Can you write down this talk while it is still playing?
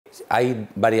Hay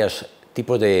varios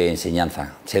tipos de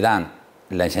enseñanza. Se dan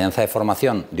la enseñanza de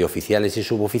formación de oficiales y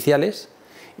suboficiales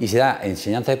y se da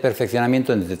enseñanza de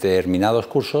perfeccionamiento en determinados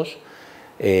cursos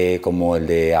como el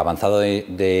de avanzado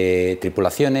de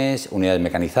tripulaciones, unidades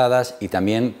mecanizadas y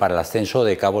también para el ascenso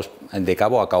de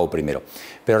cabo a cabo primero.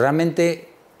 Pero realmente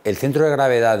el centro de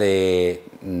gravedad de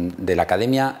la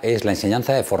Academia es la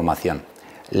enseñanza de formación.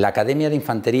 La Academia de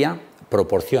Infantería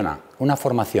proporciona una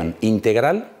formación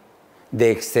integral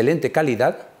de excelente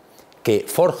calidad que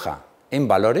forja en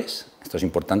valores, esto es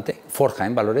importante, forja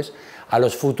en valores a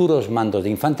los futuros mandos de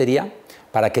infantería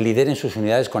para que lideren sus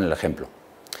unidades con el ejemplo.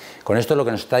 Con esto lo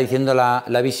que nos está diciendo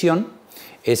la visión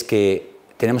es que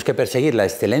tenemos que perseguir la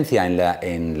excelencia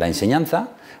en la enseñanza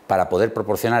para poder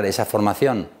proporcionar esa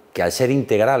formación que al ser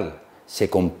integral se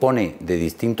compone de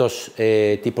distintos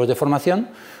tipos de formación,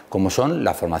 como son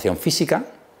la formación física,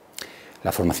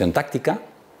 la formación táctica,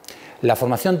 la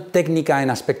formación técnica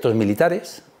en aspectos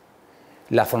militares,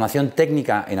 la formación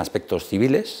técnica en aspectos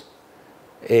civiles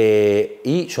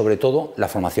y, sobre todo, la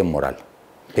formación moral.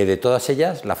 Que de todas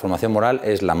ellas, la formación moral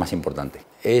es la más importante.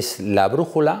 Es la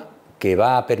brújula que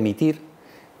va a permitir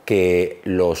que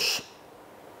los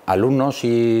alumnos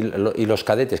y los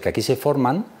cadetes que aquí se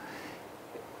forman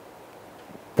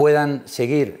puedan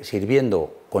seguir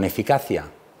sirviendo con eficacia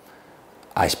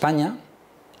a España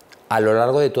a lo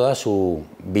largo de toda su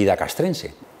vida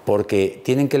castrense, porque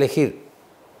tienen que elegir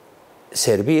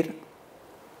servir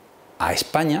a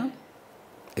España,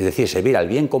 es decir, servir al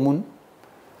bien común,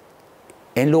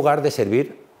 en lugar de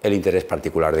servir el interés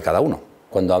particular de cada uno.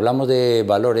 Cuando hablamos de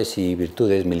valores y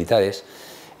virtudes militares,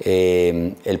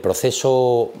 el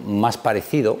proceso más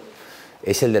parecido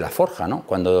es el de la forja, ¿no?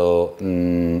 Cuando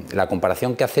la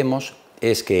comparación que hacemos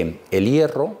es que el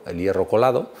hierro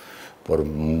colado, por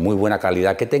muy buena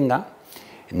calidad que tenga,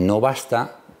 no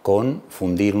basta con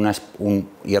fundir un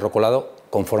hierro colado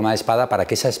con forma de espada para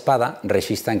que esa espada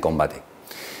resista en combate.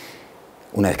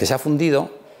 Una vez que se ha fundido,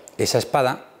 esa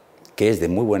espada, que es de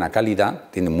muy buena calidad,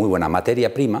 tiene muy buena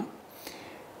materia prima,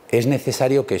 es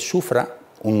necesario que sufra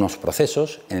unos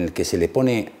procesos en el que se le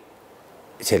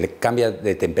cambia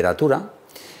de temperatura,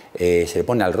 se le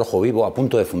pone al rojo vivo a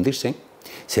punto de fundirse,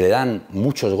 se le dan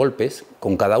muchos golpes,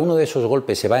 con cada uno de esos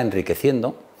golpes se va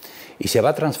enriqueciendo y se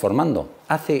va transformando.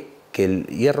 Hace que el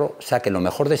hierro saque lo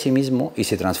mejor de sí mismo y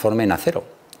se transforme en acero.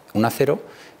 Un acero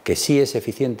que sí es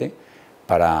eficiente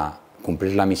para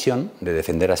cumplir la misión de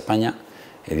defender a España,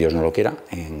 Dios no lo quiera,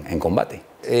 en combate.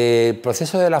 El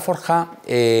proceso de la forja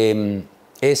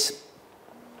es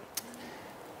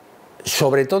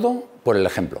sobre todo por el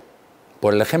ejemplo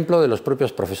de los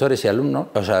propios profesores y alumnos,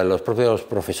 o sea, los propios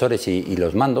profesores y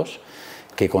los mandos,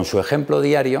 que con su ejemplo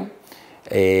diario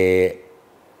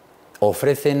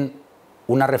ofrecen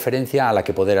una referencia a la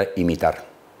que poder imitar.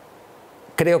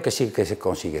 Creo que sí que se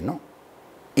consigue, ¿no?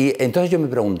 Y entonces yo me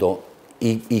pregunto,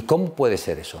 ¿y cómo puede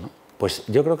ser eso, no? Pues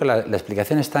yo creo que la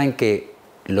explicación está en que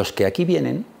los que aquí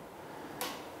vienen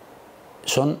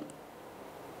son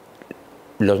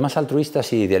los más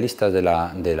altruistas y idealistas de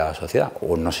la sociedad,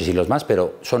 o no sé si los más,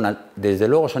 pero desde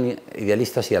luego son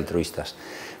idealistas y altruistas.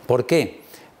 ¿Por qué?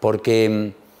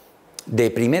 Porque de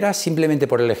primeras, simplemente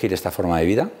por elegir esta forma de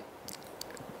vida,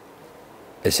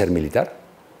 el ser militar,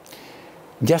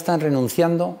 ya están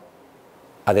renunciando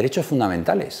a derechos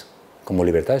fundamentales, como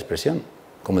libertad de expresión,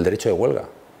 como el derecho de huelga,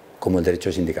 como el derecho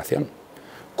de sindicación,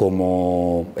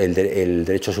 como el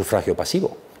derecho a sufragio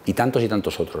pasivo, y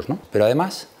tantos otros, ¿no? Pero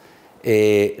además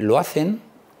lo hacen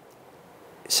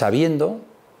sabiendo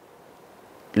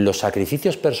los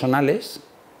sacrificios personales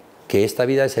que esta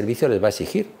vida de servicio les va a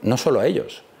exigir, no solo a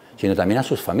ellos, sino también a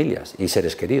sus familias y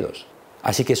seres queridos.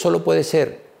 Así que solo puede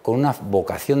ser con una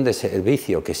vocación de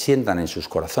servicio que sientan en sus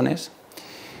corazones,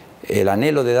 el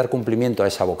anhelo de dar cumplimiento a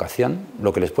esa vocación,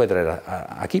 lo que les puede traer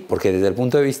aquí, porque desde el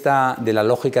punto de vista de la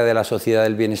lógica de la sociedad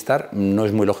del bienestar, no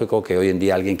es muy lógico que hoy en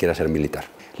día alguien quiera ser militar.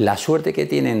 La suerte que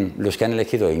tienen los que han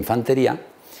elegido Infantería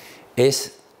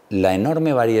es la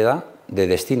enorme variedad de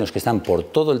destinos que están por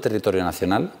todo el territorio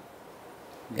nacional,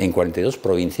 en 42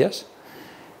 provincias,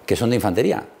 que son de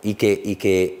infantería y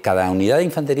que cada unidad de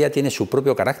infantería tiene su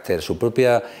propio carácter, su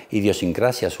propia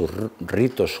idiosincrasia, sus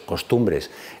ritos, costumbres.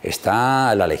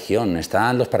 Está la legión,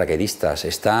 están los paracaidistas,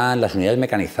 están las unidades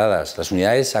mecanizadas, las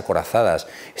unidades acorazadas,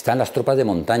 están las tropas de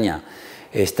montaña,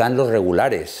 están los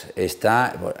regulares,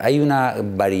 hay una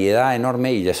variedad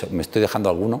enorme, y ya me estoy dejando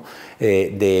alguno,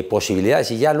 de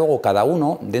posibilidades, y ya luego cada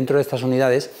uno dentro de estas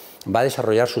unidades va a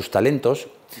desarrollar sus talentos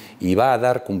y va a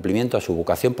dar cumplimiento a su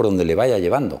vocación por donde le vaya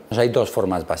llevando. Hay dos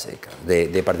formas básicas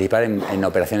de participar en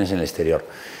operaciones en el exterior.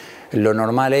 Lo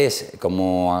normal es,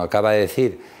 como acaba de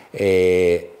decir,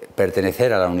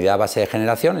 pertenecer a la unidad base de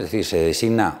generación, es decir, se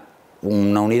designa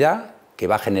una unidad que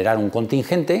va a generar un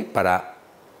contingente para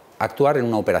actuar en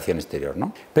una operación exterior,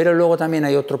 ¿no? Pero luego también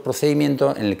hay otro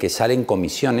procedimiento en el que salen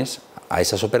comisiones a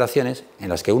esas operaciones, en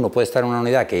las que uno puede estar en una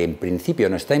unidad que en principio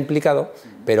no está implicado,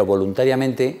 pero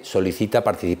voluntariamente solicita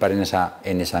participar en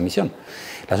esa misión.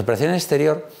 Las operaciones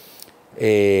exterior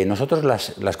nosotros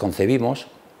las concebimos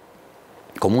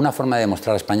como una forma de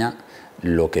demostrar a España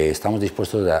lo que estamos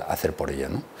dispuestos a hacer por ella,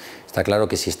 ¿no? Está claro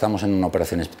que si estamos en una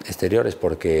operación exterior es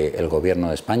porque el Gobierno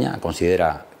de España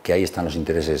considera que ahí están los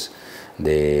intereses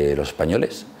de los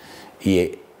españoles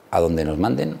y a donde nos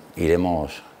manden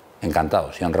iremos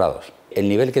encantados y honrados. El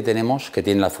nivel que tenemos, que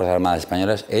tienen las Fuerzas Armadas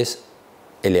Españolas, es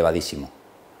elevadísimo.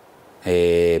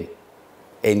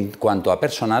 En cuanto a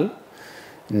personal,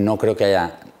 no creo que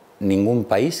haya ningún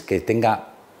país que tenga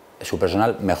su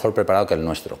personal mejor preparado que el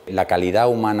nuestro. La calidad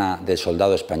humana del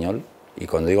soldado español, y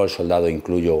cuando digo el soldado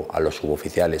incluyo a los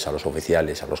suboficiales, a los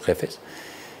oficiales, a los jefes,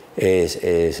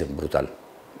 es brutal.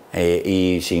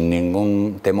 Y sin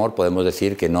ningún temor podemos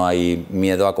decir que no hay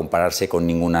miedo a compararse con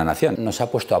ninguna nación. Nos ha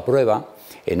puesto a prueba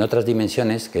en otras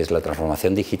dimensiones, que es la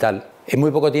transformación digital. En muy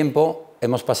poco tiempo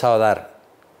hemos pasado a dar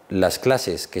las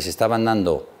clases que se estaban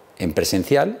dando en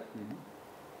presencial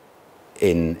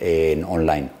en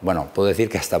online. Bueno, puedo decir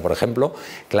que hasta, por ejemplo,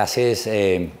 clases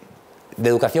de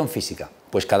educación física.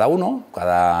 Pues cada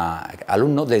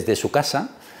alumno desde su casa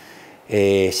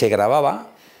se grababa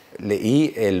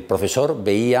y el profesor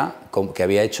veía qué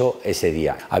había hecho ese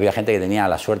día. Había gente que tenía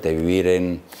la suerte de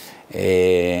vivir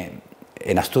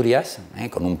en Asturias,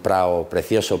 con un prado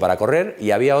precioso para correr,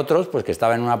 y había otros pues, que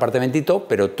estaban en un apartamentito,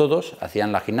 pero todos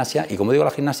hacían la gimnasia, y como digo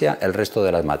la gimnasia, el resto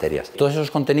de las materias. Todos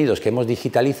esos contenidos que hemos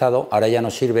digitalizado ahora ya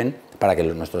nos sirven para que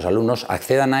nuestros alumnos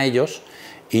accedan a ellos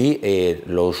y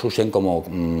los usen como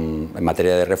en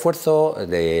materia de refuerzo,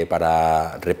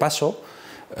 para repaso,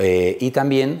 y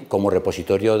también como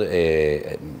repositorio,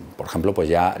 por ejemplo, pues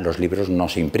ya los libros no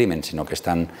se imprimen, sino que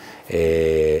están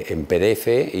en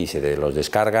PDF y se los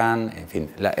descargan, en fin,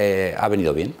 ha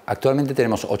venido bien. Actualmente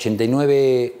tenemos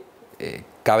 89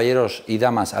 caballeros y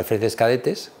damas alféreces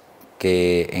cadetes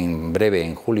que en breve,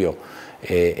 en julio,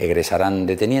 egresarán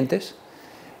de tenientes,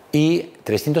 y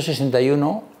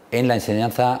 361 en la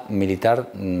enseñanza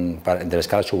militar de la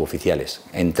escala suboficiales,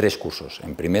 en 3 cursos,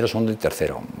 en primero, segundo y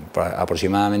tercero,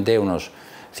 aproximadamente unos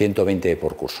 120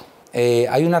 por curso.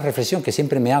 Hay una reflexión que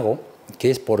siempre me hago,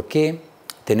 que es por qué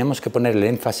tenemos que poner el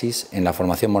énfasis en la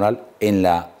formación moral en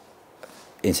la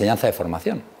enseñanza de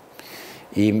formación.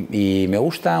 Y me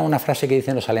gusta una frase que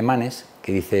dicen los alemanes,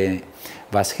 que dice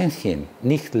 "Was Hähnchen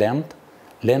nicht lernt,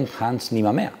 lernt Hans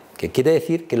nimmermehr", que quiere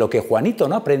decir que lo que Juanito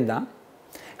no aprenda,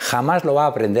 jamás lo va a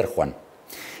aprender Juan.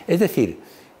 Es decir,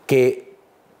 que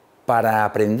para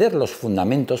aprender los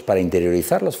fundamentos, para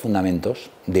interiorizar los fundamentos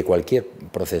de cualquier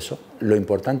proceso, lo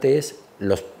importante es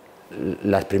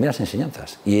las primeras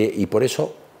enseñanzas. Y por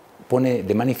eso pone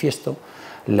de manifiesto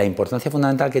la importancia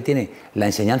fundamental que tiene la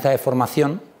enseñanza de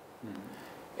formación,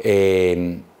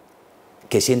 que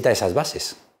sienta esas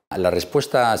bases. La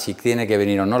respuesta, si tiene que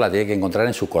venir o no, la tiene que encontrar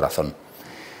en su corazón,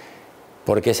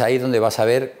 porque es ahí donde vas a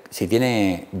ver si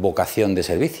tiene vocación de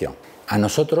servicio. A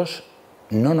nosotros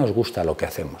no nos gusta lo que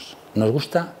hacemos, nos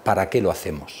gusta para qué lo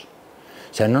hacemos.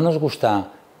 O sea, no nos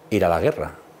gusta ir a la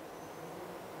guerra,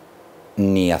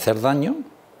 ni hacer daño,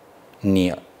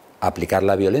 ni aplicar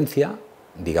la violencia,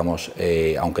 digamos,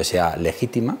 aunque sea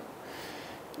legítima,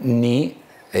 ni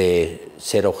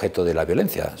ser objeto de la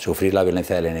violencia, sufrir la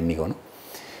violencia del enemigo, ¿no?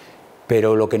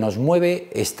 Pero lo que nos mueve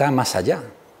está más allá.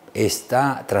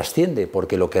 Trasciende,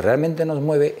 porque lo que realmente nos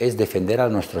mueve es defender a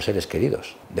nuestros seres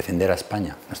queridos, defender a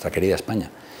España, nuestra querida España.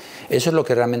 Eso es lo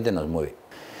que realmente nos mueve.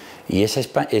 Y ese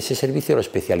servicio lo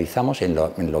especializamos en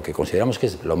lo que consideramos que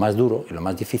es lo más duro y lo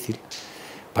más difícil,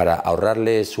 para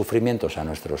ahorrarles sufrimientos a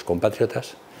nuestros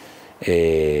compatriotas,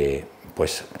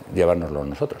 pues llevárnoslo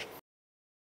nosotros.